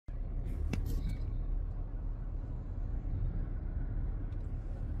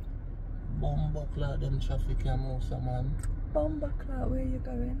Bumbaclaw, them traffic and most man. Bumbaclaw, where you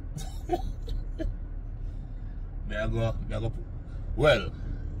going? I go, well,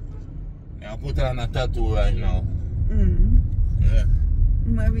 I put on a tattoo right now. Yeah.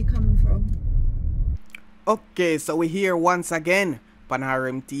 Where we coming from? Okay, so we're here once again on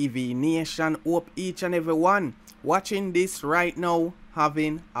RMTV Nation. Hope each and every one watching this right now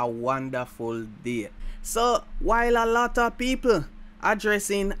having a wonderful day. So while a lot of people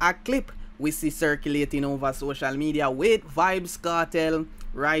addressing a clip we see circulating over social media with Vybz Kartel,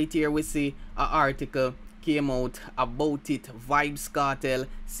 right here we see an article came out about it. Vybz Kartel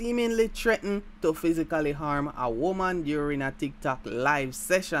seemingly threatened to physically harm a woman during a TikTok live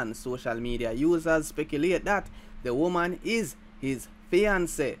session. Social media users speculate that the woman is his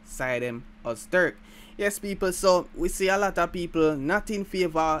fiance, Sidem or Sturk. Yes, people, so we see a lot of people not in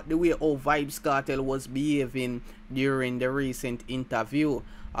favor the way how Vybz Kartel was behaving during the recent interview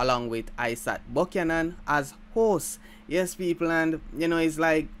along with Isat Buchannan as host. Yes, people, and you know, it's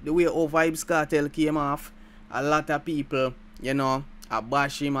like the way how Vybz Kartel came off, a lot of people, you know,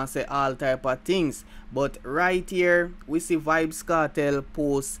 bash him and say all type of things. But right here we see Vybz Kartel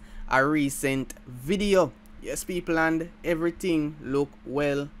post a recent video. Yes, people, and everything look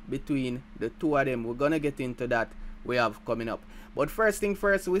well between the two of them. We're gonna get into that we have coming up. But first thing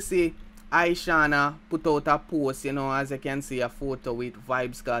first, we see Ishawna put out a post, you know, as you can see a photo with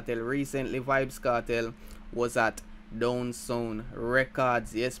Vybz Kartel. Recently Vybz Kartel was at Down Sound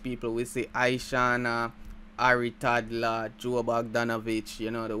Records. Yes, people, we see Ishawna, Ari Toddler, Joe Bogdanovich, you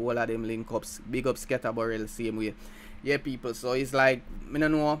know, the whole of them link ups. Big up Scatterbarrel same way. Yeah, people, so it's like, I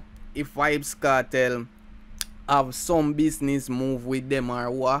don't know if Vybz Kartel have some business move with them or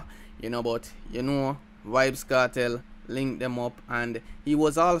what, you know, but you know, Vybz Kartel linked them up, and he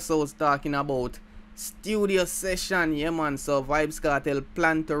was also talking about studio session. Yeah, man, so Vybz Kartel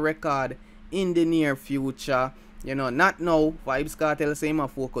plan to record in the near future, you know, not now. Vybz Kartel say him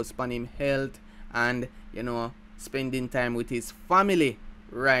focus on him health and, you know, spending time with his family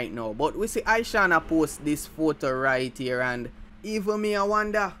right now. But we see Ishawna post this photo right here, and even me I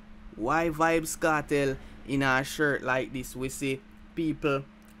wonder why Vybz Kartel in a shirt like this. We see people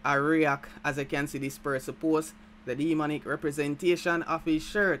react, as I can see this person post the demonic representation of his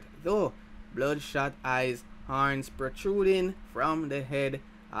shirt, though bloodshot eyes, horns protruding from the head,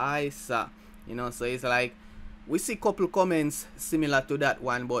 Isat. You know, so it's like we see couple comments similar to that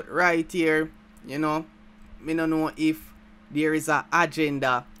one, but right here, you know, me don't know if there is an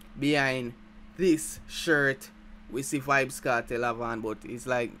agenda behind this shirt we see Vybz Kartel have on, but it's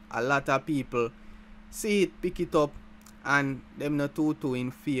like a lot of people see it, pick it up, and them not too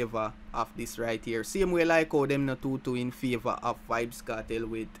in favor of this right here. Same way like how them not too in favor of Vybz Kartel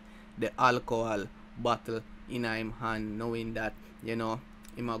with the alcohol bottle in him hand, knowing that, you know,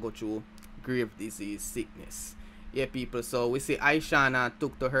 he might go through grave disease sickness. Yeah, people, so we see Ishawna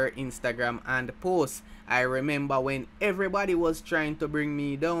took to her Instagram and post, I remember when everybody was trying to bring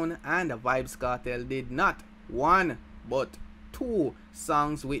me down and Vybz Kartel did not one but two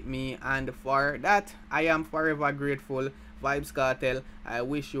songs with me, and for that I am forever grateful. Vybz Kartel, I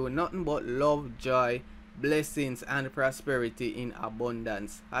wish you nothing but love, joy, blessings and prosperity in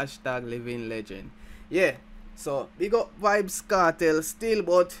abundance. Hashtag living legend. Yeah, so big up Vybz Kartel still,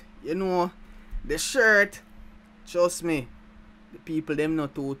 but you know, the shirt, trust me, the people them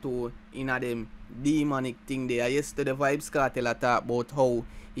not too in a them demonic thing there. Yesterday Vybz Kartel talk about how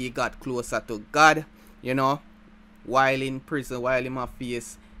he got closer to God, you know, while in prison, while him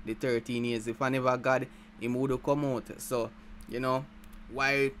face the 13 years. If I never God, him would come out. So, you know,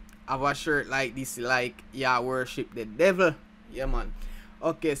 why have a shirt like this, like, yeah, worship the devil? Yeah, man.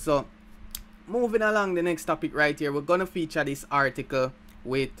 Okay, so moving along the next topic right here, we're gonna feature this article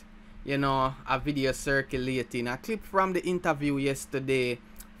with, you know, a video circulating, a clip from the interview yesterday.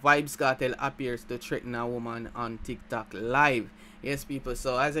 Vybz Kartel appears to threaten a woman on TikTok live. Yes, people,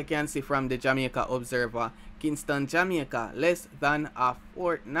 so as you can see from the Jamaica Observer, Kingston, Jamaica, less than a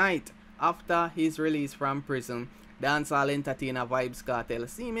fortnight after his release from prison, dancehall entertainer Vybz Kartel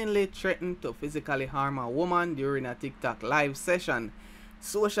seemingly threatened to physically harm a woman during a TikTok live session.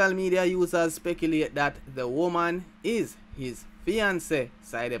 Social media users speculate that the woman is his fiance,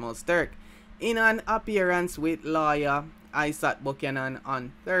 Sidem or Sturk. In an appearance with lawyer Isat Buchannan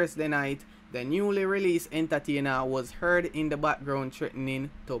on Thursday night, the newly released entertainer was heard in the background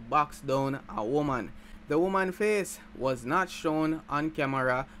threatening to box down a woman. The woman's face was not shown on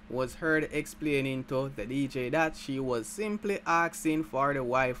camera, was heard explaining to the DJ that she was simply asking for the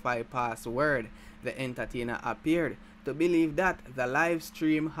Wi-Fi password. The entertainer appeared to believe that the live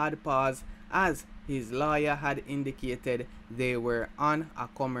stream had paused as his lawyer had indicated they were on a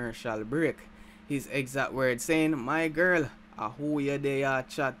commercial break. His exact words saying, "My girl, who you there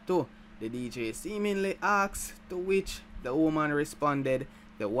chat to?" The DJ seemingly asked, to which the woman responded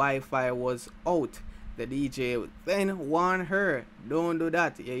the Wi-Fi was out. The DJ then warned her, "Don't do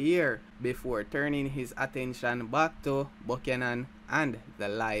that, you hear?" before turning his attention back to Buchannan and the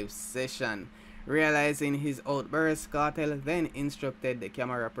live session. Realizing his outburst, Kartel then instructed the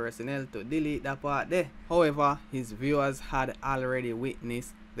camera personnel to delete that part there. However, his viewers had already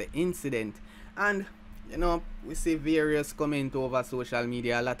witnessed the incident, and you know, we see various comments over social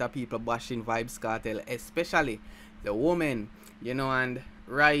media, a lot of people bashing Vybz Kartel, especially the woman, you know, and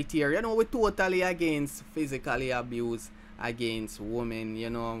right here, you know, we're totally against physically abuse against women, you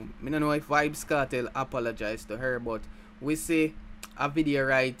know. I don't know if Vybz Kartel apologized to her, but we see a video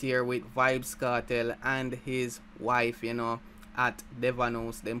right here with Vybz Kartel and his wife, you know, at Devon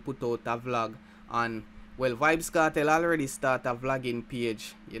House. Them put out a vlog on, well, Vybz Kartel already start a vlogging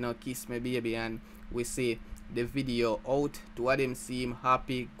page, you know, Kiss Me Baby, and we see the video out. Two of them seem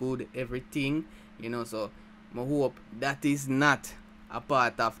happy, good, everything, you know. So I hope that is not a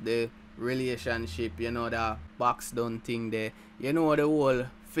part of the relationship, you know, the box down thing there, you know, the whole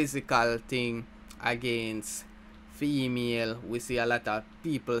physical thing against female. We see a lot of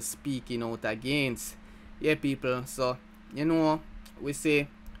people speaking out against, yeah, people. So you know, we see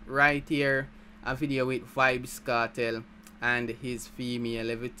right here a video with Vybz Kartel and his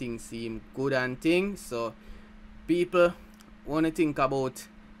female. Everything seemed good and thing. So people want to think about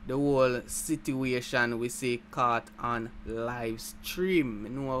the whole situation we see caught on live stream.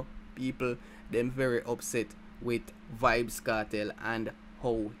 You know, people them very upset with Vybz Kartel and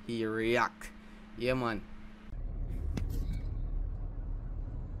how he react. Yeah, man.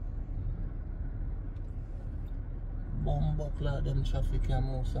 Bomba them traffic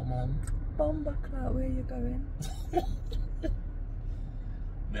man. Bomba cloud, where you going?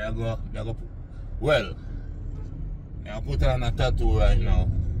 They go. Well, I put on a tattoo right now.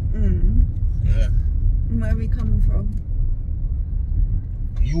 Yeah. Where we coming from?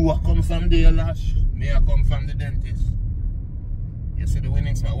 You are come from there, Lash. Me I come from the dentist. You see the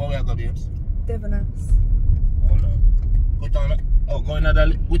winning spot. Where we are going, babes? Devon House. Hold on. Put on it. Oh, go another.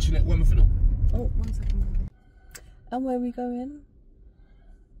 Which leg? What am I do? Oh, 1 second. And where we going?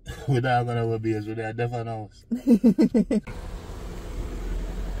 We're not gonna go babes. We're at Devon House.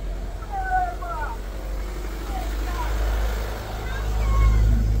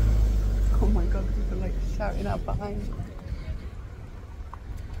 Oh my god, people like shouting out behind.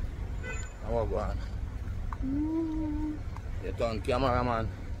 I want to go on. You turn cameraman.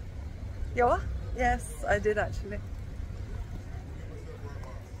 You what? Yes, I did actually.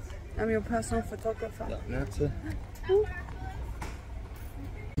 I'm your personal photographer. Yeah, that's it.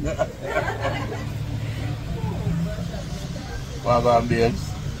 What about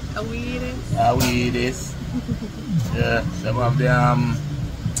babes? Are we eating? We this. Yeah, some of the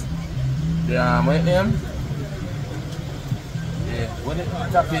what name? Yeah, what it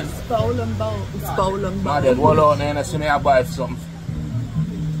top is? Bowl and bowl. It's bowl and bowl. Madad, roll out there and see me I buy something.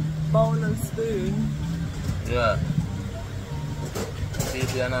 Bowl and spoon. Yeah. See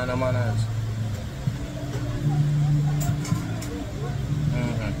if you're not a manners.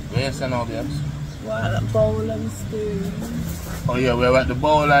 Where you now, babes? We're at bowl and spoon. Oh yeah, we're at the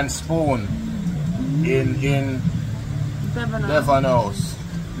bowl and spoon in Devon House.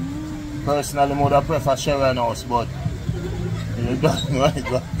 Personally, I would prefer Sharon House, but you don't know it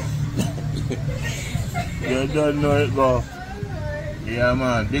go. You don't know it go. Yeah,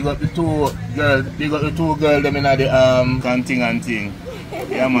 man. Big up the two girls them in the canting and thing.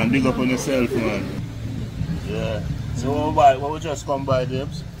 Yeah, man. Big up on yourself, man. Yeah. So what we just come by,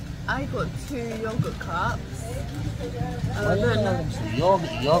 babes? I got 2 yogurt cups. And I don't know.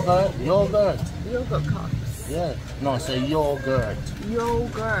 Yogurt? Yogurt cups. Yeah. No, say yogurt.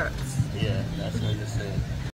 Yogurt. Yeah, that's what you say.